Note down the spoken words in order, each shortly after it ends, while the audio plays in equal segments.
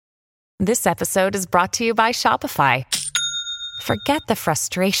This episode is brought to you by Shopify. Forget the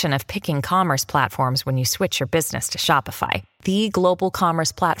frustration of picking commerce platforms when you switch your business to Shopify, the global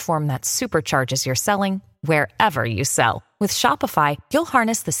commerce platform that supercharges your selling wherever you sell. With Shopify, you'll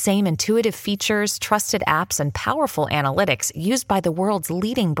harness the same intuitive features, trusted apps, and powerful analytics used by the world's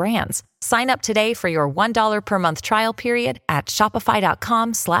leading brands. Sign up today for your $1 per month trial period at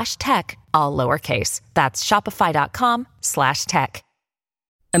shopify.com/tech, all lowercase. That's shopify.com/tech.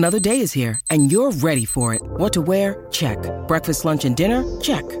 Another day is here, and you're ready for it. What to wear? Check. Breakfast, lunch, and dinner?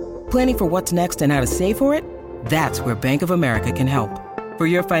 Check. Planning for what's next and how to save for it? That's where Bank of America can help. For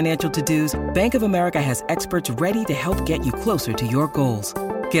your financial to-dos, Bank of America has experts ready to help get you closer to your goals.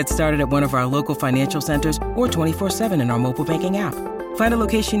 Get started at one of our local financial centers or 24/7 in our mobile banking app. Find a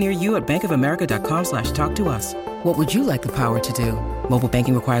location near you at bankofamerica.com/talktous. What would you like the power to do? Mobile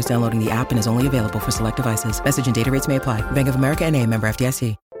banking requires downloading the app and is only available for select devices. Message and data rates may apply. Bank of America N.A., member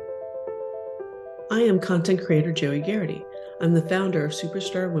FDIC. I am content creator Joey Garrity. I'm the founder of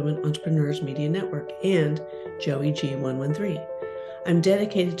Superstar Women Entrepreneurs Media Network and Joey G113. I'm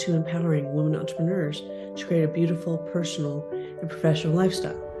dedicated to empowering women entrepreneurs to create a beautiful, personal, and professional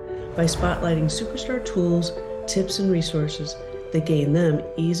lifestyle by spotlighting superstar tools, tips, and resources that gain them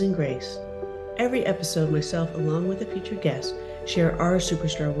ease and grace. Every episode, myself, along with a featured guest, share our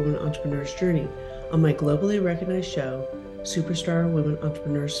Superstar Women Entrepreneurs journey on my globally recognized show, Superstar Women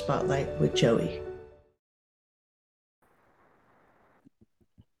Entrepreneurs Spotlight with Joey.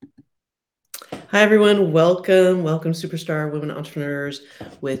 Hi, everyone. Welcome Superstar Women Entrepreneurs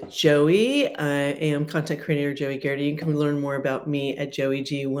with Joey. I am content creator Joey Garrity. You can learn more about me at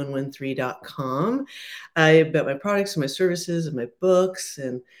joeyg113.com. About my products and my services and my books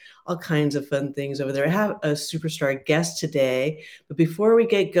and all kinds of fun things over there. I have a superstar guest today, but before we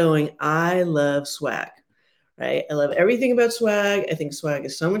get going, I love swag, right? I love everything about swag. I think swag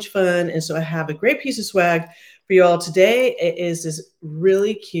is so much fun. And so I have a great piece of swag for you all today. It is this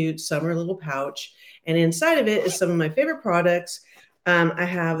really cute summer little pouch. And inside of it is some of my favorite products. I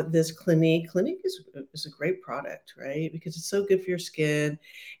have this Clinique. Clinique is a great product, right? Because it's so good for your skin.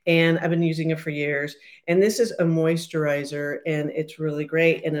 And I've been using it for years. And this is a moisturizer and it's really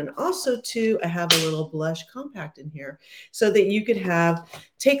great. And then also too, I have a little blush compact in here so that you could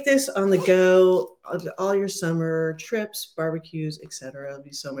take this on the go, all your summer trips, barbecues, etc. It'll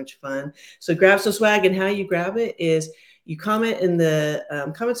be so much fun. So grab some swag, and how you grab it is you comment in the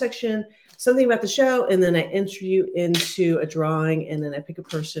comment section something about the show, and then I enter you into a drawing, and then I pick a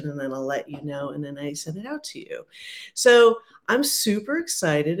person, and then I'll let you know, and then I send it out to you. So I'm super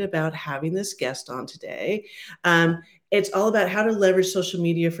excited about having this guest on today. It's all about how to leverage social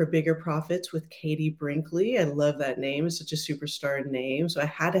media for bigger profits with Katie Brinkley. I love that name. It's such a superstar name. So I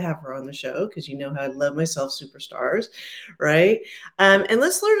had to have her on the show because you know how I love myself superstars, right? And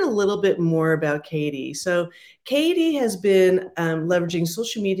let's learn a little bit more about Katie. So Katie has been leveraging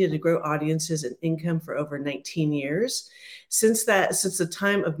social media to grow audiences and income for over 19 years. Since the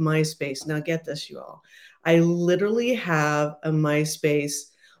time of MySpace. Now get this, you all. I literally have a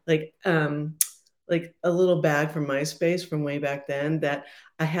MySpace, like a little bag from MySpace from way back then that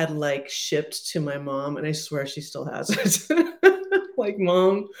I had shipped to my mom, and I swear she still has it. Like,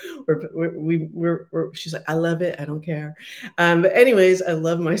 Mom, she's like, I love it. I don't care. But anyways, I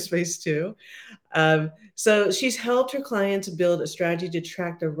love MySpace too. So she's helped her clients build a strategy to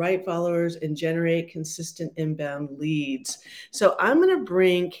attract the right followers and generate consistent inbound leads. So I'm going to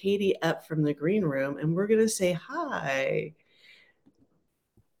bring Katie up from the green room, and we're going to say hi.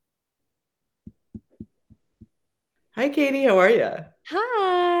 Hi, Katie. How are you?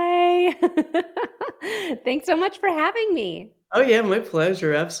 Hi. Thanks so much for having me. Oh, yeah, my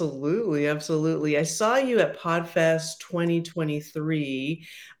pleasure. Absolutely. Absolutely. I saw you at PodFest 2023.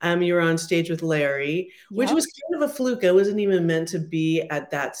 You were on stage with Larry, which was kind of a fluke. I wasn't even meant to be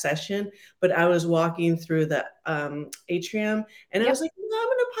at that session, but I was walking through the atrium, and I was like, I'm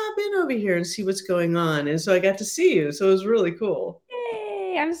going to pop in over here and see what's going on. And so I got to see you. So it was really cool.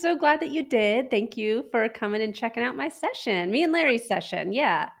 Yay. I'm so glad that you did. Thank you for coming and checking out my session, me and Larry's session.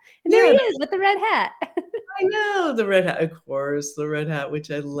 Yeah. And there he is with the red hat. I know, the red hat, of course, the red hat, which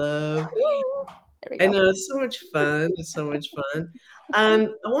I love. I know, it's so much fun. It's so much fun. I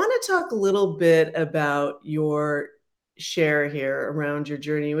want to talk a little bit about your share here around your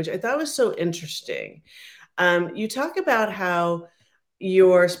journey, which I thought was so interesting. You talk about how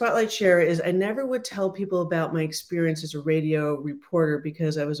your spotlight share is, I never would tell people about my experience as a radio reporter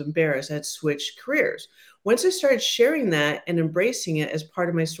because I was embarrassed. I had switched careers. Once I started sharing that and embracing it as part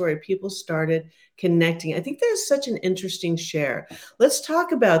of my story, people started connecting. I think that is such an interesting share. Let's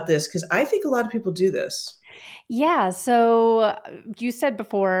talk about this because I think a lot of people do this. Yeah. So you said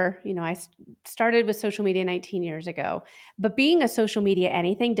before, started with social media 19 years ago, but being a social media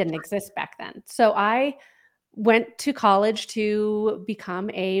anything didn't exist back then. So I went to college to become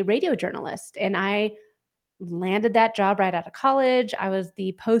a radio journalist, and I landed that job right out of college. I was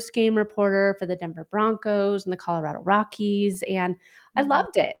the post game reporter for the Denver Broncos and the Colorado Rockies, and I Mhm.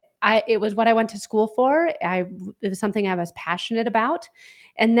 loved it. It was what I went to school for. It was something I was passionate about.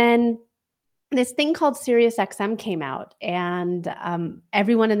 And then this thing called SiriusXM came out, and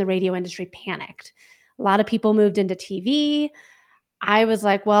everyone in the radio industry panicked. A lot of people moved into TV. I was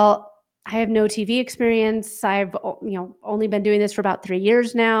like, well, I have no TV experience. Only been doing this for about 3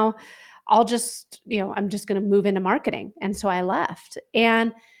 years now. I'm just going to move into marketing. And so I left.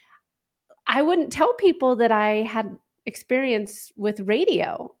 And I wouldn't tell people that I had experience with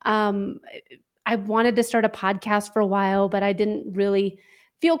radio. I wanted to start a podcast for a while, but I didn't really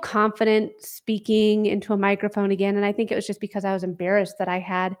feel confident speaking into a microphone again. And I think it was just because I was embarrassed that I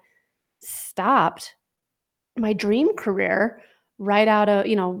had stopped my dream career right out of,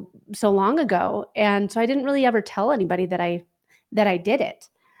 so long ago. And so I didn't really ever tell anybody that I did it.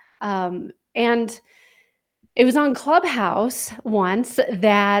 And it was on Clubhouse once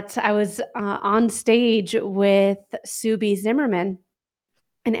that I was on stage with Subi Zimmerman,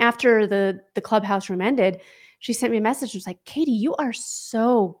 and after the Clubhouse room ended, she sent me a message. She was like, "Katie, you are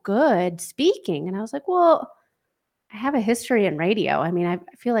so good speaking." And I was like, "Well, I have a history in radio. I mean, I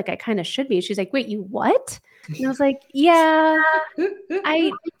feel like I kind of should be." She's like, "Wait, you what?" And I was like, "Yeah,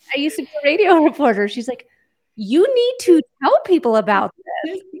 I I used to be a radio reporter." She's like, "You need to tell people about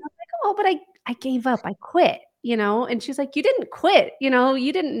this." And I was like, "Oh, but I gave up. I quit." And she's like, "You didn't quit. You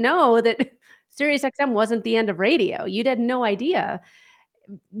didn't know that SiriusXM wasn't the end of radio. You had no idea.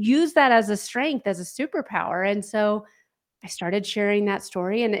 Use that as a strength, as a superpower." And so I started sharing that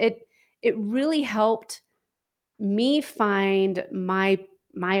story, and it really helped me find my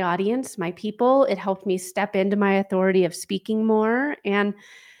audience, my people. It helped me step into my authority of speaking more. And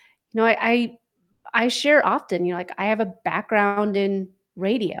I share often, like I have a background in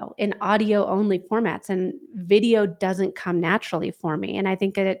radio, in audio only formats, and video doesn't come naturally for me. And I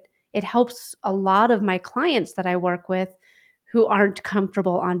think that it helps a lot of my clients that I work with who aren't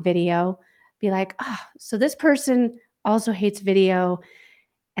comfortable on video be like, "Oh, so this person also hates video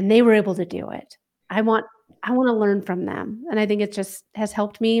and they were able to do it. I want I want to learn from them." And I think it just has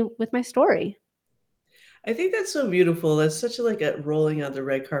helped me with my story. I think that's so beautiful. That's such a like a rolling out the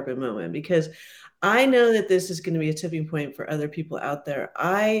red carpet moment because I know that this is going to be a tipping point for other people out there.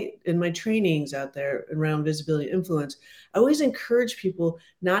 In my trainings out there around visibility and influence, I always encourage people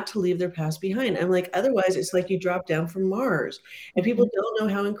not to leave their past behind. I'm like, otherwise, it's like you drop down from Mars and people Mhm. don't know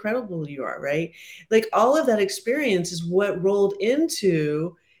how incredible you are, right? Like all of that experience is what rolled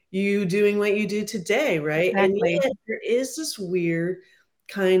into you doing what you do today, right? And Exactly. yet there is this weird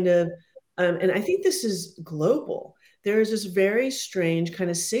kind of and I think this is global. There is this very strange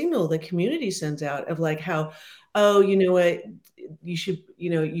kind of signal the community sends out of like how, oh, you know what, you should,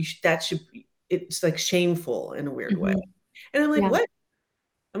 that should, it's like shameful in a weird way. Mhm. And I'm like, Yeah. what?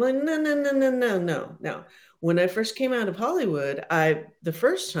 I'm like, no, no, no, no, no, no, no. When I first came out of Hollywood, the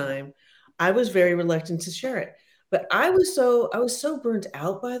first time, I was very reluctant to share it. But I was so burnt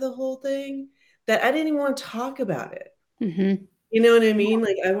out by the whole thing that I didn't even want to talk about it. Mhm. You know what I mean?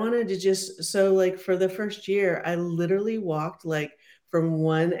 Like, I wanted to just so, like, for the first year, I literally walked, like, from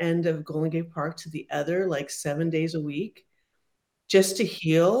one end of Golden Gate Park to the other, like, 7 days a week just to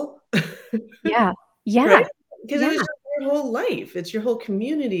heal, Yeah. right? Yeah. Because it Yeah. was just your whole life. It's your whole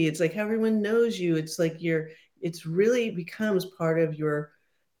community. It's like how everyone knows you. It's like it's really becomes part of your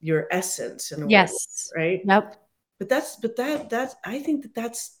essence in a weird way, Yes. right? Yep. But that's I think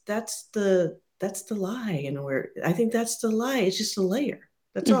that's the lie in a weird I think that's the lie. It's just a layer.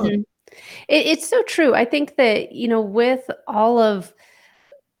 That's all. Mhm. It's so true. I think that, with all of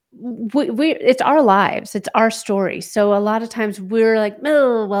we it's our lives, it's our story. So a lot of times we're like,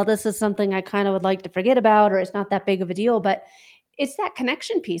 "Oh, well, this is something I kind of would like to forget about, or it's not that big of a deal." But it's that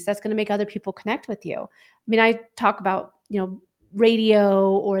connection piece that's going to make other people connect with you. I mean, I talk about,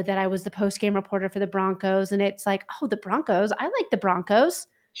 radio, or that I was the post game reporter for the Broncos, and it's like, "Oh, the Broncos, I like the Broncos.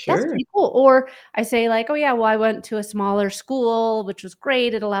 That's Sure. pretty cool." Or I say like, "Oh yeah, well, I went to a smaller school, which was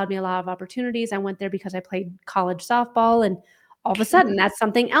great. It allowed me a lot of opportunities. I went there because I played college softball, and all of a sudden that's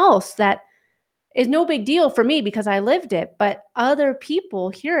something else that is no big deal for me because I lived it." But other people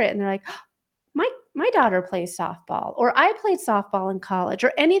hear it and they're like, my daughter plays softball, or I played softball in college,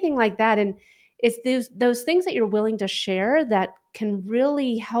 or anything like that. And it's those things that you're willing to share that can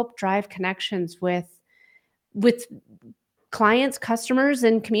really help drive connections with clients, customers,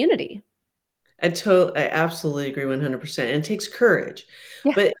 and community. I absolutely agree 100%. And it takes courage.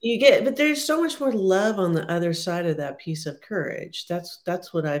 Yeah. But there's so much more love on the other side of that piece of courage.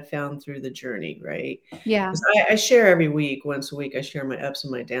 That's what I've found through the journey, right? Yeah. 'Cause I share every week, once a week, I share my ups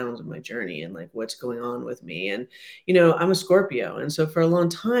and my downs of my journey and like what's going on with me. And, I'm a Scorpio. And so for a long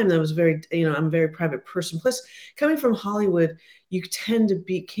time, that was I'm a very private person. Plus, coming from Hollywood, you tend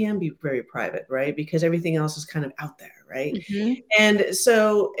to can be very private, right? Because everything else is kind of out there, right? Mhm.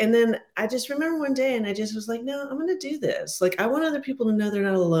 And then I just remember one day and I just was like, no, I'm going to do this. Like, I want other people to know they're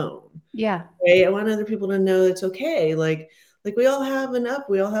not alone. Yeah. Right? I want other people to know it's okay. Like we all have an up,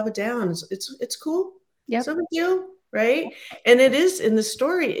 we all have a down. It's cool. It's Yep. no big deal, right? And the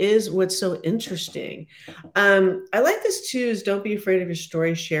story is what's so interesting. I like this too, is don't be afraid of your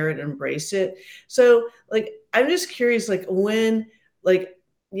story, share it, embrace it. So like I'm just curious, like when, like,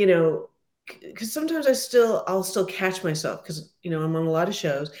 you know, because sometimes I'll still catch myself because I'm on a lot of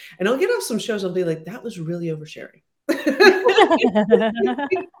shows and I'll get off some shows, I'll be like, that was really oversharing.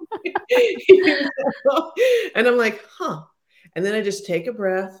 You know? And I'm like, huh. And then I just take a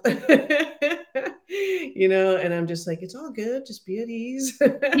breath, and I'm just like, it's all good. Just be at ease.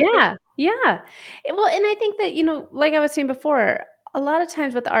 Yeah, yeah. Well, and I think that, like I was saying before, a lot of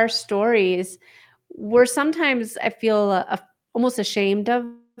times with our stories, we're sometimes, I feel, almost ashamed of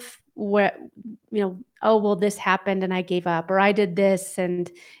where, oh, well, this happened and I gave up, or I did this and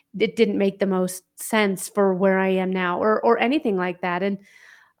it didn't make the most sense for where I am now, or anything like that. And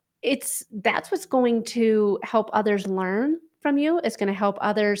that's what's going to help others learn from you. It's going to help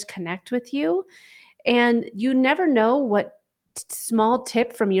others connect with you. And you never know what small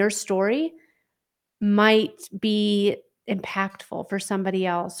tip from your story might be impactful for somebody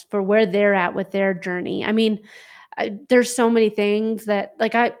else, for where they're at with their journey. I mean, there's so many things that,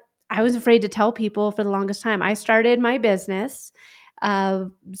 like, I was afraid to tell people for the longest time. I started my business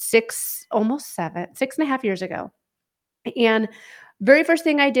 6.5 years ago. And very first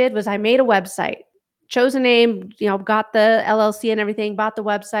thing I did was I made a website, chose a name, got the LLC and everything, bought the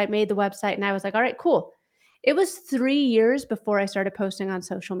website, made the website, and I was like, all right, cool. It was 3 years before I started posting on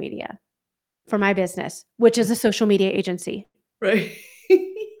social media for my business, which is a social media agency. Right.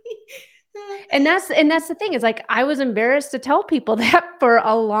 And that's the thing, is like I was embarrassed to tell people that for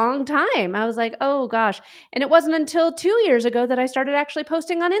a long time. I was like, oh gosh. And it wasn't until 2 years ago that I started actually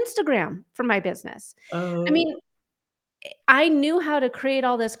posting on Instagram for my business. I Oh, mean, I knew how to create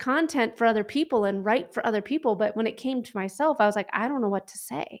all this content for other people and write for other people, but when it came to myself, I was like, I don't know what to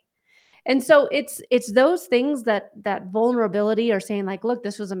say. And so it's those things, that vulnerability, or saying like, look,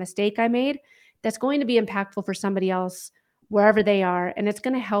 this was a mistake I made, that's going to be impactful for somebody else wherever they are, and it's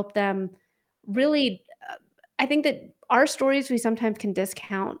going to help them really. I think that our stories we sometimes can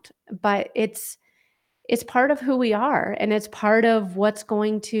discount, but it's part of who we are, and it's part of what's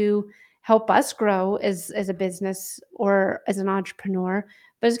going to help us grow as a business or as an entrepreneur,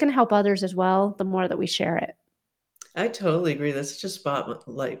 but it's going to help others as well the more that we share it. I totally agree. That's such a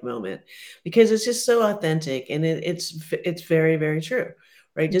spotlight moment because it's just so authentic and it's very, very true,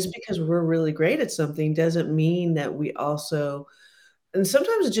 right? Just Mhm. because we're really great at something doesn't mean that we also, and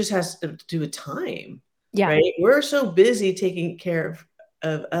sometimes it just has to do with time, Yeah. right? We're so busy taking care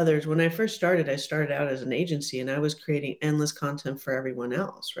of others. When I started out as an agency and I was creating endless content for everyone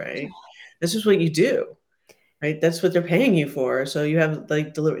else, right? This is what you do, right? That's what they're paying you for. So you have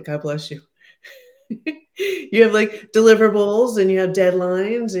like delivery, God bless you. You have like deliverables and you have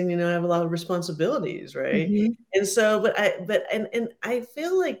deadlines and have a lot of responsibilities, right? Mhm. And so, and I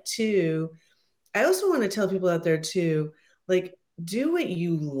feel like too, I also want to tell people out there too, like, do what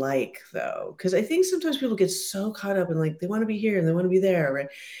you like though, because I think sometimes people get so caught up in like they want to be here and they want to be there, right?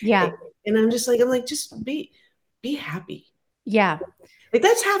 Yeah. And I'm like, just be happy. Yeah. Like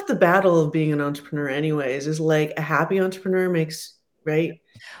that's half the battle of being an entrepreneur, anyways, is like a happy entrepreneur makes, right?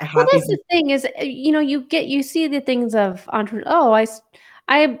 A Well, happy that's the thing is, you see the things of oh,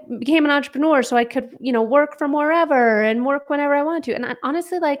 I became an entrepreneur so I could, work from wherever and work whenever I wanted to. And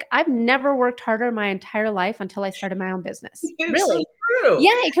honestly, like, I've never worked harder my entire life until I started my own business. it's so Really. true. Yeah,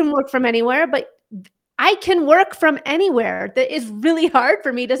 I can work from anywhere, but I can work from anywhere. That is really hard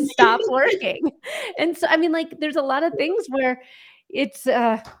for me to stop working. And so, I mean, like, there's a lot of things where it's,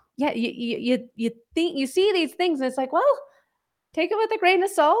 yeah, you think you see these things and it's like, well, take it with a grain of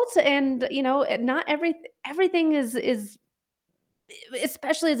salt. And not everything is,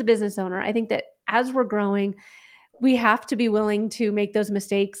 especially as a business owner, I think that as we're growing, we have to be willing to make those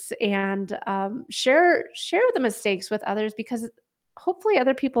mistakes and share the mistakes with others, because hopefully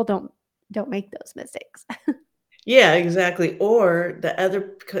other people don't make those mistakes. Yeah, exactly. Or the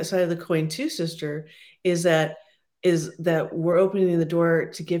other side of the coin too, sister, is that is that we're opening the door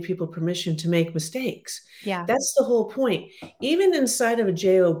to give people permission to make mistakes. Yeah. That's the whole point. Even inside of a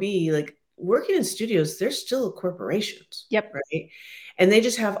job, like working in studios, they're still corporations, Yep. right? And they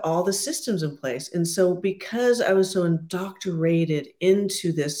just have all the systems in place. And so because I was so indoctrinated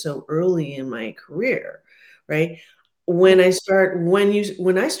into this so early in my career, right? When I started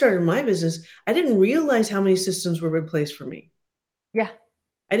my business, I didn't realize how many systems were in place for me. Yeah.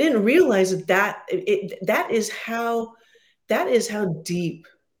 I didn't realize that is how deep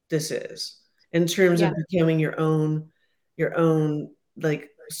this is in terms Yeah. of becoming your own like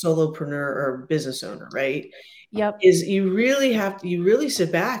solopreneur or business owner, right? Yep. Is you really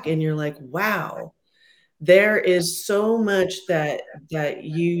sit back and you're like, wow, there is so much that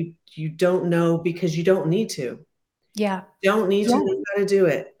you don't know because you don't need to. Yeah. Don't need to Yeah. know how to do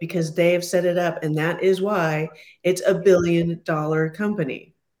it because they have set it up, and that is why it's a billion-dollar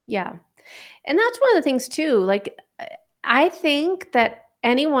company. Yeah. And that's one of the things too. Like, I think that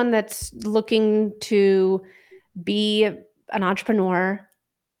anyone that's looking to be an entrepreneur,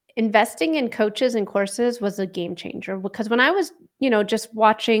 investing in coaches and courses was a game changer, because when I was, just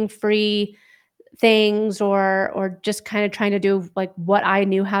watching free things or just kind of trying to do like what I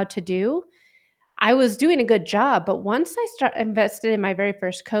knew how to do, I was doing a good job. But once I invested in my very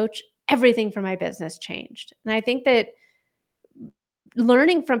first coach, everything for my business changed. And I think that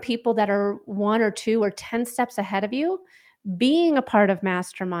learning from people that are 1 or 2 or 10 steps ahead of you, being a part of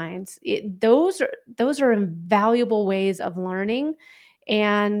masterminds, those are invaluable ways of learning.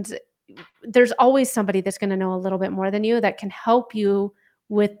 And there's always somebody that's going to know a little bit more than you that can help you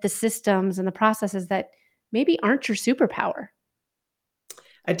with the systems and the processes that maybe aren't your superpower.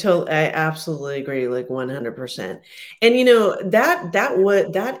 I absolutely agree, like 100%. And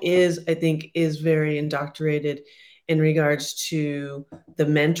that is, I think, is very indoctrinated in regards to the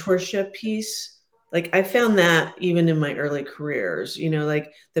mentorship piece. Like I found that even in my early careers,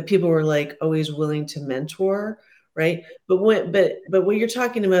 like the people were like always willing to mentor, right? But what you're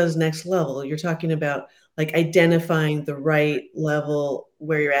talking about is next level. You're talking about like identifying the right level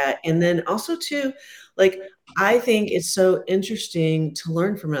where you're at. And then also too, like I think it's so interesting to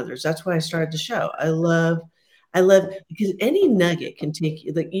learn from others. That's why I started the show. I love because any nugget can take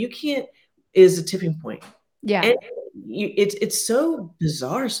you, like you can't is a tipping point. Yeah. And it's so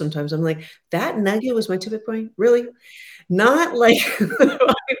bizarre sometimes. I'm like, that nugget was my tipping point? Really? Not like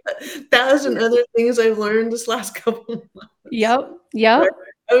 1,000 other things I've learned this last couple of months. Yep. Yep. Right?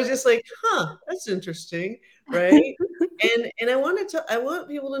 I was just like, "Huh, that's interesting," right? And I want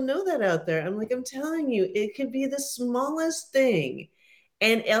people to know that out there. I'm like, I'm telling you, it could be the smallest thing,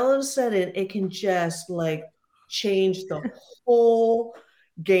 and all of a sudden, it can just, like, change the whole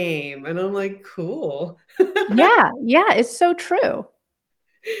game, and I'm like, "Cool." Yeah. Yeah. It's so true.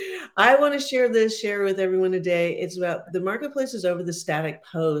 I want to share with everyone today. It's about the marketplace is over the static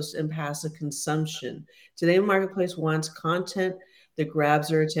post and passive consumption. Today, the marketplace wants content that grabs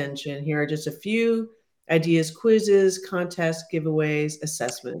their attention. Here are just a few ideas, quizzes, contests, giveaways,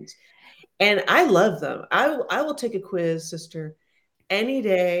 assessments. And I love them. I will take a quiz, sister, any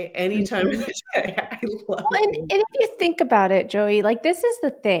day, any time of Mhm. the day. I love Well, and them. if you think about it, Joey, like this is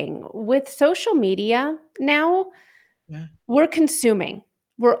the thing with social media now, Yeah. we're consuming.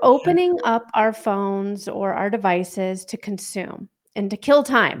 We're opening up our phones or our devices to consume and to kill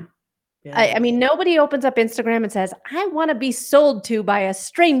time. I Yes. mean, nobody opens up Instagram and says, "I wanna be sold to by a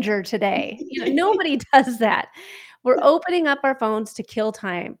stranger today." Nobody does that. We're opening up our phones to kill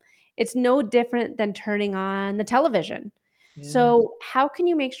time. It's no different than turning on the television. Yeah. So, how can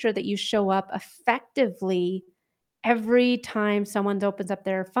you make sure that you show up effectively every time someone opens up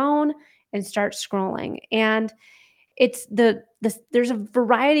their phone and starts scrolling? And it's there's a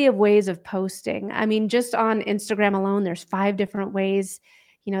variety of ways of posting. I mean, just on Instagram alone, there's 5 different ways.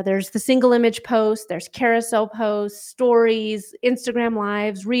 There's the single image post, there's carousel posts, stories, Instagram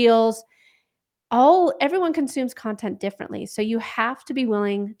lives, reels. Everyone consumes content differently. So you have to be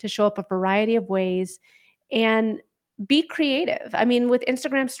willing to show up a variety of ways and be creative. I mean, with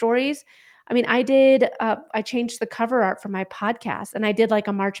Instagram stories, I mean, I changed the cover art for my podcast, and I did like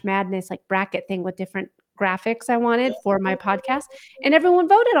a March Madness like bracket thing with different graphics I wanted for my podcast, and everyone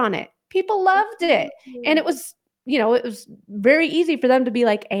voted on it. People loved it. And it was very easy for them to be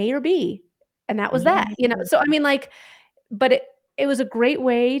like A or B, and that was that. So I mean, like, but it was a great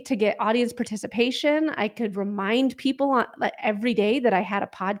way to get audience participation. I could remind people on like every day that I had a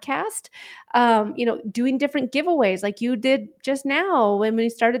podcast, doing different giveaways like you did just now when we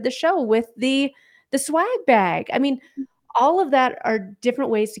started the show with the swag bag. I mean, all of that are different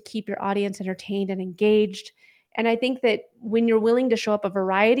ways to keep your audience entertained and engaged. And I think that when you're willing to show up a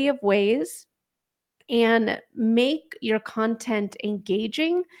variety of ways and make your content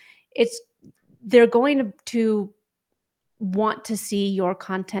engaging, they're going to want to see your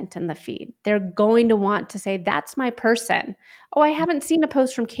content in the feed. They're going to want to say, that's my person. Oh, I haven't seen a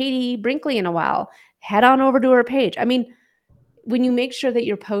post from Katie Brinkley in a while. Head on over to her page. I mean, when you make sure that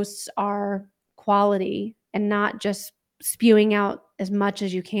your posts are quality and not just spewing out as much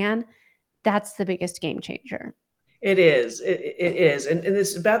as you can, that's the biggest game changer. It is. It is. And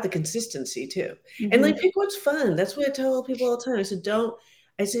it's about the consistency too. And like, pick what's fun. That's what I tell people all the time. I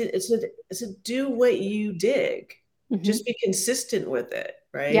said, I said, do what you dig. Just be consistent with it.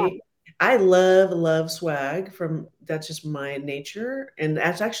 Right. Yeah. I love swag that's just my nature. And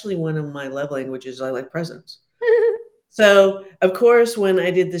that's actually one of my love languages. I like presents. So of course, when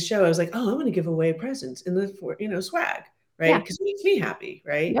I did the show, I was like, oh, I'm going to give away presents swag. Right. Because it makes me happy.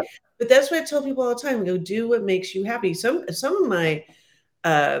 Right. Yep. But that's what I tell people all the time. Go do what makes you happy. Some of my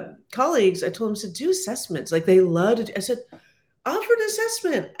colleagues, I told them, said, do assessments. Like, they love it. I said, offer an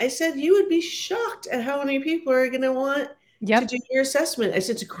assessment. I said, you would be shocked at how many people are going to want to do your assessment. I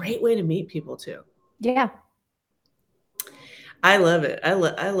said, it's a great way to meet people too. Yeah. I love it. I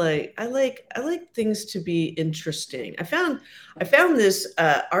like things to be interesting. I found this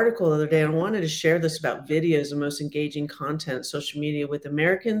article the other day, and I wanted to share this about videos, the most engaging content, social media, with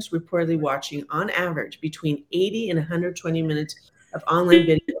Americans reportedly watching on average between 80 and 120 minutes of online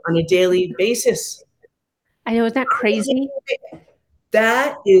video on a daily basis. I know, isn't that crazy?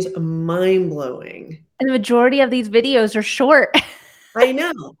 That is mind-blowing. And the majority of these videos are short. I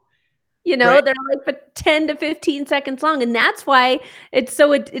know. Right? They're like 10 to 15 seconds long. And that's why it's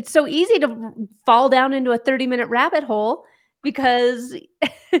so easy to fall down into a 30-minute rabbit hole, because,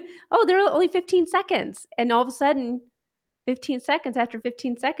 oh, they're only 15 seconds. And all of a sudden, 15 seconds after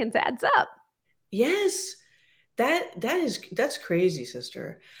 15 seconds adds up. Yes. That's crazy,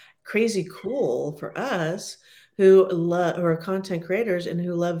 sister. Crazy cool for us who are content creators and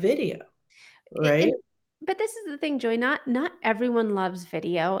who love video. Right. But this is the thing, Joy, not everyone loves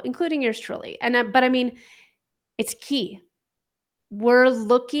video, including yours truly. But I mean, it's key. We're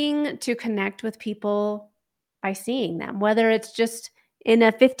looking to connect with people by seeing them, whether it's just in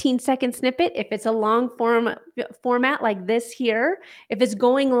a 15-second snippet, if it's a long format like this here, if it's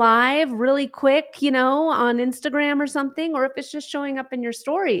going live really quick, on Instagram or something, or if it's just showing up in your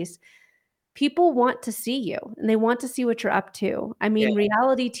stories. People want to see you, and they want to see what you're up to. I mean,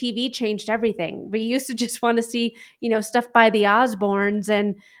 reality TV changed everything. We used to just want to see, stuff by the Osbournes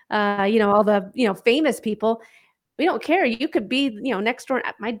and, all the, famous people. We don't care. You could be, next door.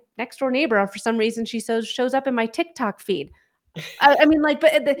 My next door neighbor, for some reason, she shows up in my TikTok feed. I mean, like,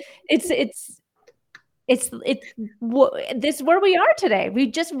 but this is where we are today. We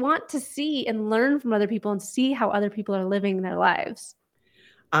just want to see and learn from other people and see how other people are living their lives.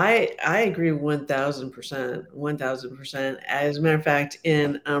 I agree 1,000%. 1,000%. As a matter of fact,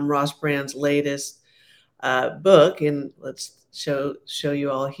 in Ross Brand's latest book, and let's show you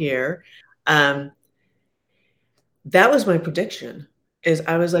all here, that was my prediction. Is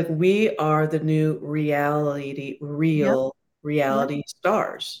I was like, we are the new reality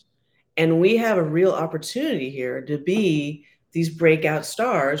stars, and we have a real opportunity here to be these breakout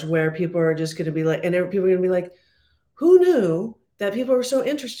stars, where people are just going to be like, and people are going to be like, who knew that people were so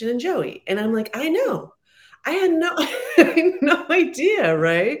interested in Joey? And I'm like, I know. I had no idea,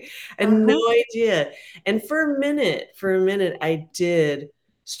 right? And no idea. And for a minute, I did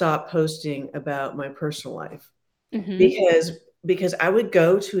stop posting about my personal life, because I would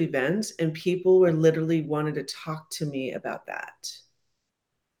go to events and people were literally wanted to talk to me about that.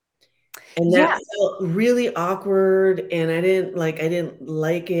 And that felt really awkward, and I didn't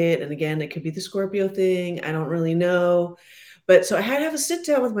like it. And again, it could be the Scorpio thing. I don't really know. But so I had to have a sit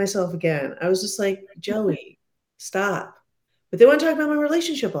down with myself again. I was just like, Joey, stop. But they want to talk about my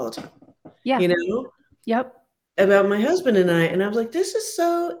relationship all the time. Yeah. Yep. About my husband and I. And I was like, this is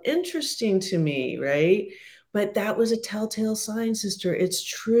so interesting to me, right? But that was a telltale sign, sister. It's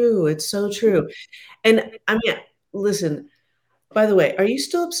true. It's so true. And I mean, listen, by the way, are you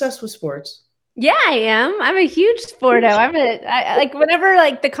still obsessed with sports? Yeah, I am. I'm a huge sporto. I like whenever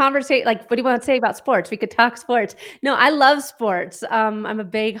like the conversation, like, what do you want to say about sports? We could talk sports. No, I love sports. I'm a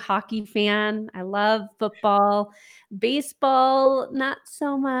big hockey fan. I love football, baseball, not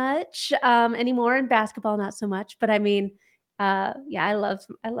so much anymore, and basketball, not so much. But I mean, yeah, I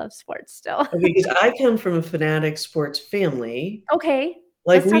love sports still. Because I come from a fanatic sports family. Okay.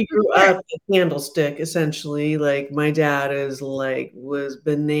 Like, we grew up a Candlestick, essentially. Like, my dad was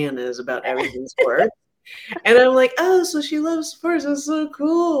bananas about everything sports. And I'm like, oh, so she loves sports. That's so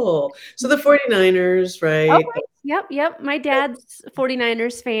cool. So the 49ers, right? Okay. Yep. My dad's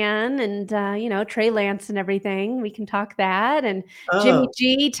 49ers fan and, Trey Lance and everything. We can talk that. And Jimmy Oh,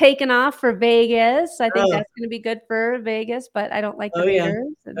 G taking off for Vegas. I think oh, that's gonna be good for Vegas, but I don't like the oh yeah.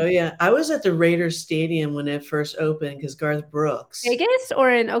 Raiders. Oh And yeah. I was at the Raiders Stadium when it first opened because Garth Brooks, Vegas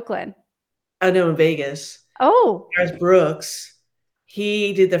or in Oakland? I know in Vegas, Oh. Garth Brooks,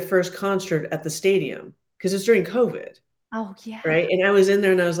 he did the first concert at the stadium because it's during COVID. Oh, yeah. Right? And I was in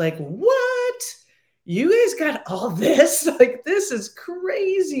there and I was like, "What? You guys got all this? Like, this is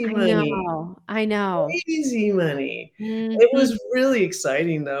crazy I money. know. I know. Crazy money." It Mhm. was really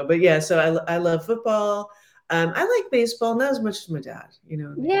exciting though. But yeah, so I love football. I like baseball, not as much as my dad,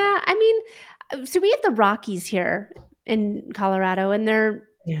 Yeah, I mean, so we have the Rockies here in Colorado, and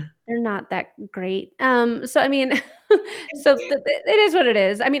Yeah. they're not that great. So I mean, it is what it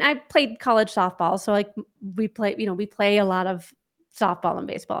is. I mean, I played college softball, so like we play a lot of softball and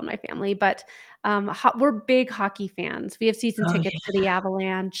baseball in my family, but we're big hockey fans. We have season Oh tickets to yeah. the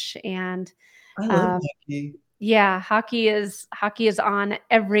Avalanche, and I love um, hockey. yeah, hockey is on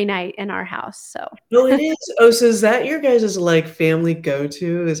every night in our house. So Oh, it is. Oh, so is that your guys' like family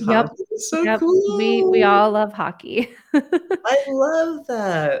go-to is yep, hockey? It's so yep, we cool. all love hockey. I love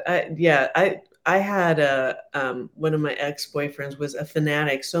that. I had one of my ex-boyfriends was a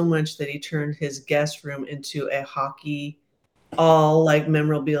fanatic so much that he turned his guest room into a hockey all like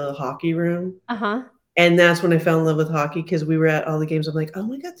memorabilia hockey room. Uh-huh. And that's when I fell in love with hockey because we were at all the games. I'm like, oh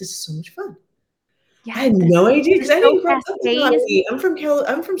my God, this is so much fun. I Yeah, had no idea because they're I so didn't grow up with fast-paced. hockey.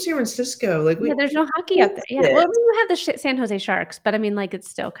 I'm from San Francisco. Like Yeah, we there's no hockey up missed there. Yeah, well, it. we have the San Jose Sharks, but I mean, like, it's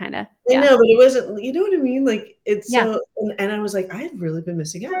still kinda I yeah, know, but it wasn't, you know what I mean? Like it's yeah, so and I was like, I have really been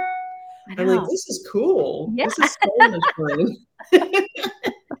missing out. I I'm like, know. this is cool. Yeah. This is so much fun.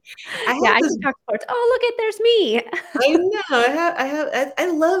 I Yeah, have I this can talk sports. "Oh, look there's me." I know,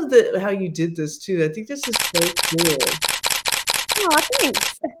 I love that how you did this too. I think this is so cool. Aw,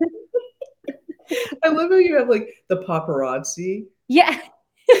 thanks. I love how you have, like, the paparazzi. Yeah.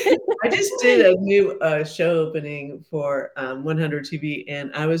 I just did a new, show opening for, 100 TV,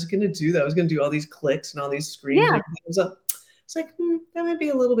 and I was gonna do that. I was gonna do all these clicks and all these screams and Yeah, everything. It's like, that might be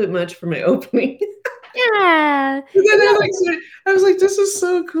a little bit much for my opening." yeah. But then No, I was like, "This is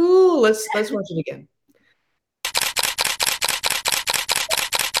so cool. Let's watch it again."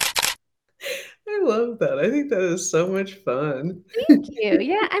 I love that. I think that is so much fun. thank you.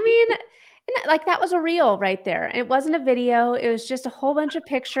 Yeah, I mean, and like, that was a reel right there. It wasn't a video, it was just a whole bunch of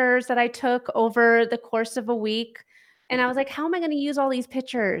pictures that I took over the course of a week, and I was like, "How am I gonna use all these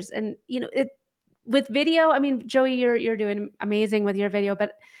pictures?" And, it with video, I mean, Joey, you're doing amazing with your video,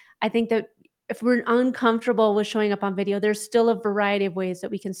 but I think that if we're uncomfortable with showing up on video, there's still a variety of ways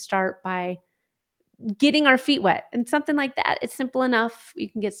that we can start by getting our feet wet, and something like that, it's simple enough, you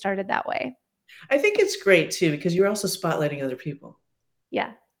can get started that way. I think it's great too because you're also spotlighting other people.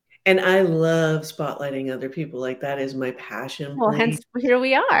 Yeah. And I love spotlighting other people, like, that is my passion Well, hence point. here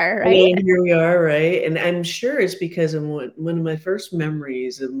we are, You right? know, and here we are, right? And I'm sure it's because of one of my first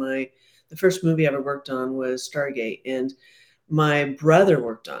memories of the first movie I ever worked on was Stargate, and my brother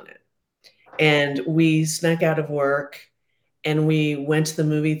worked on it. And we snuck out of work, and we went to the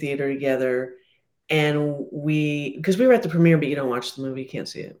movie theater together, and because we were at the premiere, but you don't watch the movie, you can't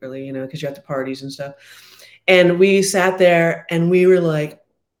see it really, because you're at the parties and stuff. And we sat there and we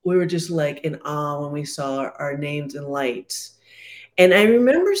were just like in awe when we saw our names in lights. And I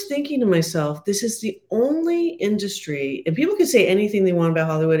remember thinking to myself, this is the only industry, and people can say anything they want about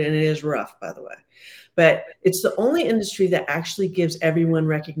Hollywood, and it is rough, by the way, but it's the only industry that actually gives everyone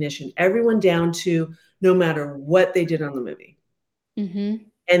recognition, everyone down to no matter what they did on the movie. Mhm.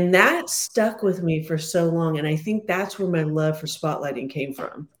 And that stuck with me for so long. And I think that's where my love for spotlighting came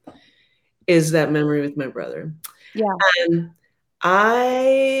from, is that memory with my brother. Yeah. And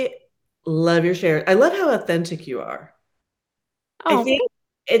I love your share. I love how authentic you are. I Oh, think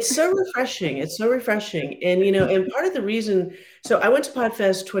it's so refreshing. It's so refreshing. And, and part of the reason, so I went to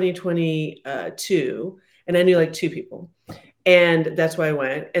Podfest 2022 and I knew like two people. And that's why I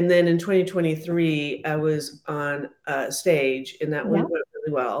went. And then in 2023, I was on stage and that yeah. went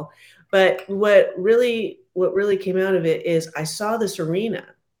really well. But what really came out of it is I saw this arena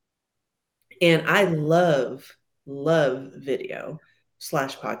and I love video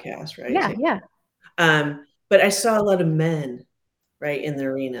slash podcast, right? Yeah, yeah. But I saw a lot of men, right, in the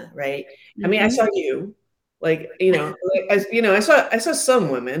arena, right? I mean, I Mhm. saw you, like, I saw some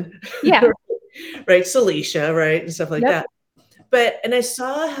women, Yeah. right? Celicia, right, and stuff like Yep. that. And I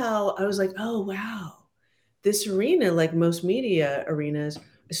saw how I was like, oh wow, this arena, like most media arenas,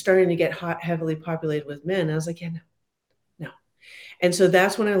 is starting to get heavily populated with men. And I was like, yeah, no, no. And so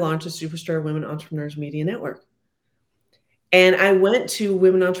that's when I launched the Superstar Women Entrepreneurs Media Network. And I went to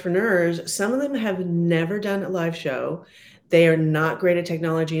women entrepreneurs. Some of them have never done a live show. They are not great at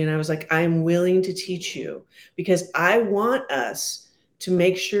technology. And I was like, I'm willing to teach you because I want us to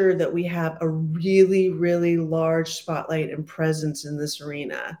make sure that we have a really, really large spotlight and presence in this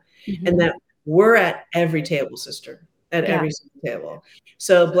arena and Mhm. that we're at every table, sister, at Yeah. every single table.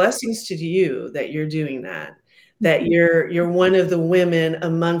 So blessings to you that you're doing that, that Mhm. you're one of the women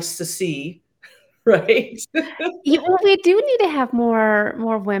amongst the sea, right? Yeah, well, we do need to have more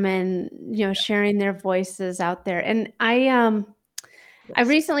women, sharing their voices out there. And I Yes.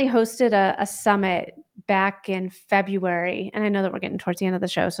 recently hosted a summit back in February, and I know that we're getting towards the end of the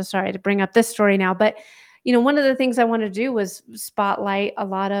show, so sorry to bring up this story now, but one of the things I wanted to do was spotlight a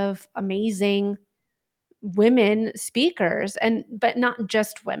lot of amazing women speakers, and but not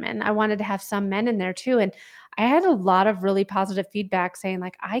just women. I wanted to have some men in there too, and I had a lot of really positive feedback saying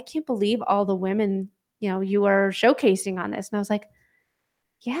like, "I can't believe all the women, you are showcasing on this." And I was like,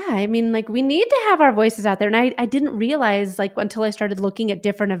 yeah, I mean, like, we need to have our voices out there, and I didn't realize, like, until I started looking at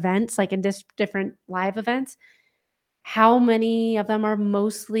different events, like, in different live events, how many of them are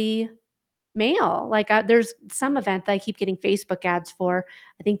mostly male. Like, there's some event that I keep getting Facebook ads for,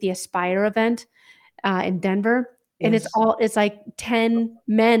 I think the Aspire event, in Denver, and Yes. it's like 10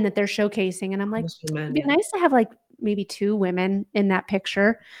 men that they're showcasing, and I'm like, Mr. Men, "It'd be yeah. nice to have, like, maybe 2 women in that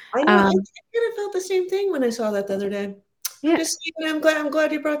picture." I know, I Um, kind of felt the same thing when I saw that the other day. I'm yeah, just saying I'm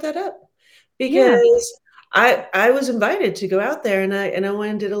glad you brought that up yeah. because I was invited to go out there and I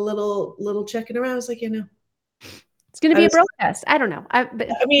went and did a little checking around. I was like, It's gonna I be a was bro fest. I don't know. I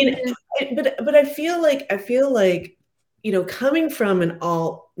mean, but I feel like, coming from an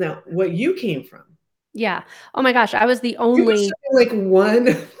all now what you came from, Yeah. Oh my gosh, I was the you must only have been like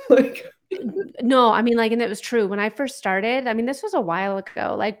one like no, I mean, like, and it was true. When I first started, I mean, this was a while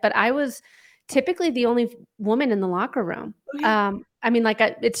ago, like, but I was typically the only woman in the locker room. oh yeah, I mean, like,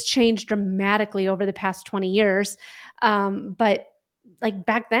 it's changed dramatically over the past 20 years. But like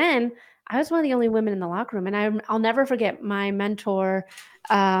back then, I was one of the only women in the locker room. And I'll never forget my mentor,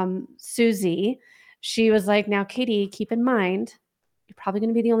 Susie. She was like, "Now, Katie, keep in mind, you're probably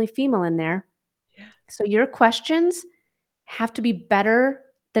going to be the only female in there. yeah. So your questions have to be better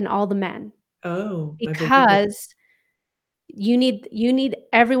than all the men." Oh, my big deal. Because you need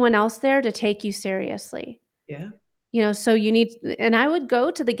everyone else there to take you seriously. Yeah. So you need and I would go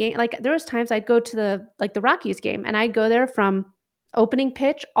to the game like, there was times I'd go to the Rockies game, and I'd go there from opening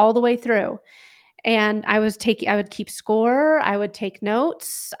pitch all the way through, and I would keep score, I would take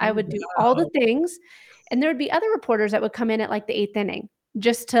notes, I Oh, would do all the wow. things, and there would be other reporters that would come in at, like, the 8th inning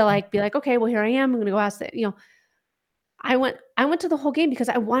just to, like, be like, "Okay, well, here I am, I'm gonna go ask the" I went to the whole game because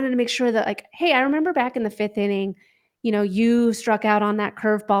I wanted to make sure that, like, "Hey, I remember back in the 5th inning, you struck out on that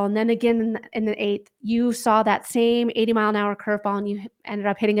curveball, and then again in the 8th, you saw that same 80-mile-an-hour curveball, and you ended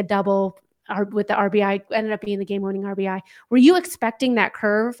up hitting a double with the RBI, ended up being the game-winning RBI. Were you expecting that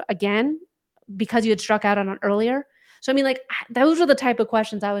curve again because you had struck out on it earlier?" So, I mean, like, those are the type of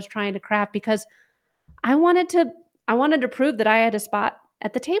questions I was trying to craft because I wanted to I wanted to prove that I had a spot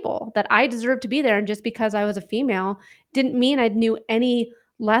at the table, that I deserved to be there, and just because I was a female didn't mean I knew any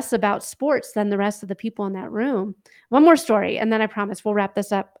less about sports than the rest of the people in that room. One more story, and then I promise we'll wrap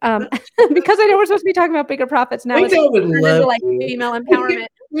this up. Because I know we're supposed to be talking about bigger profits, now My it's dad would turned love into, like, you. female empowerment.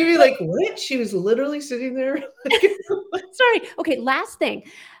 You'd be But like, "What?" She was literally sitting there like sorry, okay, last thing.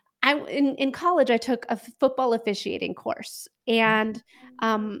 In college, I took a football officiating course, and,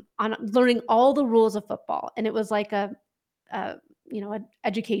 on learning all the rules of football, and it was like a an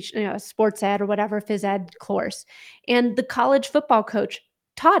education, a sports ed or whatever phys ed course, and the college football coach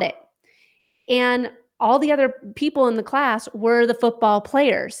taught it, and all the other people in the class were the football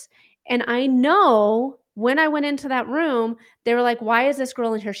players, and I know when I went into that room, they were like, "Why is this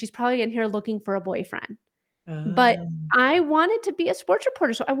girl in here? She's probably in here looking for a boyfriend." But Oh, I wanted to be a sports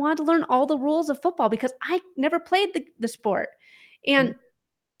reporter, so I wanted to learn all the rules of football because I never played the sport, yeah. and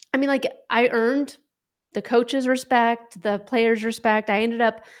I mean, like, I earned the coaches' respect, the players' respect. I ended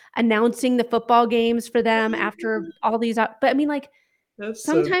up announcing the football games for them after all these but I mean, like, That's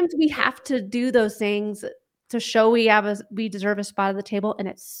so sometimes we have to do those things to show we deserve a spot at the table, and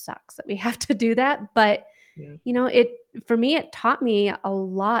it sucks that we have to do that, but, yeah. it for me, it taught me a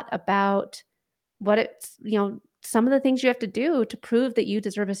lot about what it's some of the things you have to do to prove that you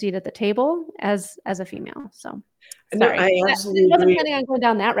deserve a seat at the table as a female, so No, sorry. I That absolutely wasn't agree. planning on going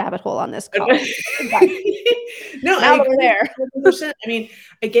down that rabbit hole on this call, but No, I now that we're agree there. 100%. I mean,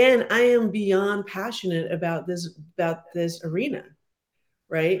 again, I am beyond passionate about this arena,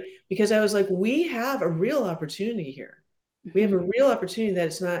 right? Because I was like, we have a real opportunity here. We have a Mhm. real opportunity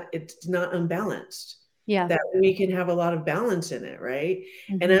that it's not unbalanced. Yeah. that we can have a lot of balance in it, right?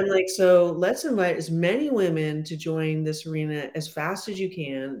 And Mhm. I'm like, so let's invite as many women to join this arena as fast as you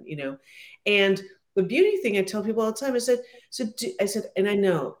can, And the beauty thing I tell people all the time, I said, and I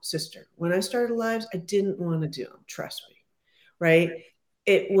know, sister, when I started lives, I didn't want to do them, trust me, right?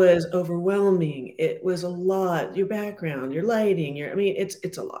 It was overwhelming. It was a lot. Your background, your lighting,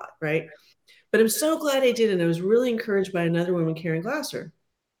 it's a lot, right? But I'm so glad I did, and I was really encouraged by another woman, Karen Glasser.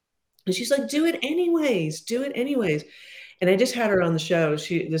 And she's like, do it anyways, do it anyways. And I just had her on the show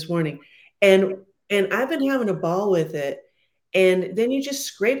this morning. And I've been having a ball with it. And then you just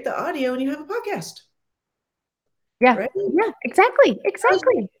scrape the audio and you have a podcast. Yeah. Right? Yeah, exactly.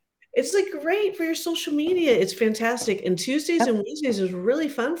 Exactly. It's like great for your social media. It's fantastic. And Tuesdays and Wednesdays is really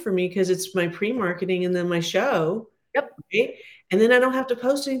fun for me because it's my pre-marketing and then my show. Yep. Right? And then I don't have to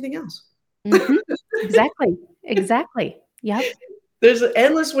post anything else. Mm-hmm. Exactly. Exactly. Yep. There's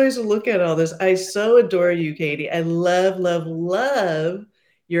endless ways to look at all this. I so adore you, Katie. I love, love, love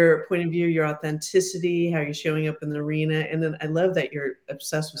your point of view, your authenticity, how you're showing up in the arena. And then I love that you're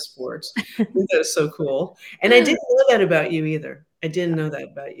obsessed with sports. I think that is so cool. And I didn't know that about you either. I didn't know that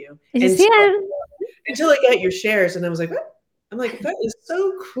about you. Until I got your shares and I was like, what? I'm like, that is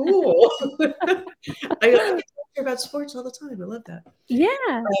so cool. I get to hear about sports all the time. I love that.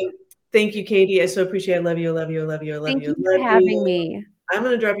 Yeah. Thank you, Katie. I so appreciate it. I love you. I love you. I love you. I love Thank you. you for having me. I'm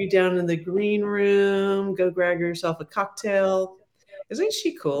going to drop you down in the green room. Go grab yourself a cocktail. Isn't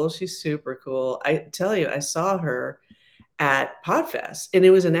she cool? She's super cool. I tell you, I saw her at Podfest and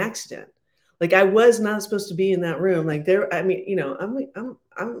it was an accident. Like I was not supposed to be in that room. Like there, I mean,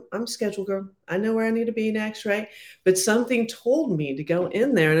 I'm schedule girl. I know where I need to be next, right? But something told me to go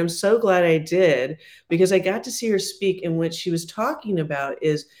in there, and I'm so glad I did because I got to see her speak. And what she was talking about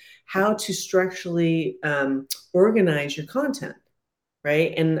is how to structurally organize your content,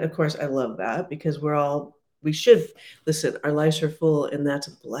 right? And of course, I love that because we should listen, our lives are full, and that's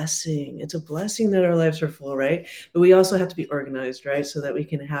a blessing. It's a blessing that our lives are full, right? But we also have to be organized, right? So that we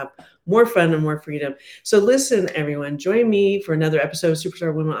can have more fun and more freedom. So listen, everyone, join me for another episode of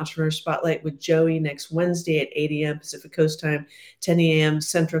Superstar Women Entrepreneur Spotlight with Joey next Wednesday at 8 a.m. Pacific Coast time, 10 a.m.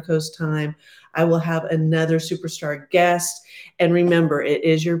 Central Coast time. I will have another superstar guest. And remember, it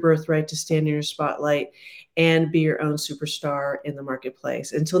is your birthright to stand in your spotlight and be your own superstar in the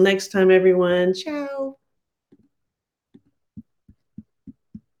marketplace. Until next time, everyone, ciao.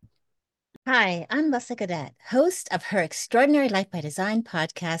 Hi, I'm Leslie Gadet, host of Her Extraordinary Life by Design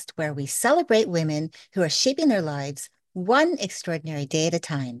podcast, where we celebrate women who are shaping their lives one extraordinary day at a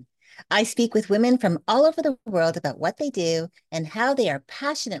time. I speak with women from all over the world about what they do and how they are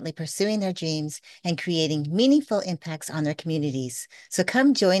passionately pursuing their dreams and creating meaningful impacts on their communities. So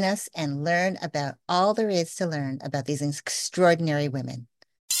come join us and learn about all there is to learn about these extraordinary women.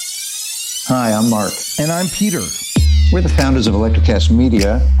 Hi, I'm Mark. And I'm Peter. We're the founders of Electrocast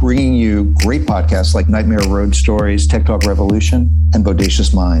Media, bringing you great podcasts like Nightmare Road Stories, Tech Talk Revolution, and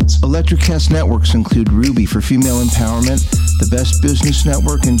Bodacious Minds. Electrocast networks include Ruby for female empowerment, the Best Business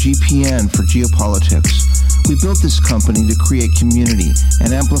Network, and GPN for geopolitics. We built this company to create community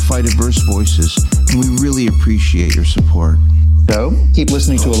and amplify diverse voices, and we really appreciate your support. So keep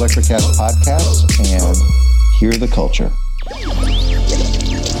listening to Electrocast podcasts and hear the culture.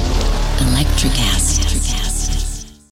 Electrocast.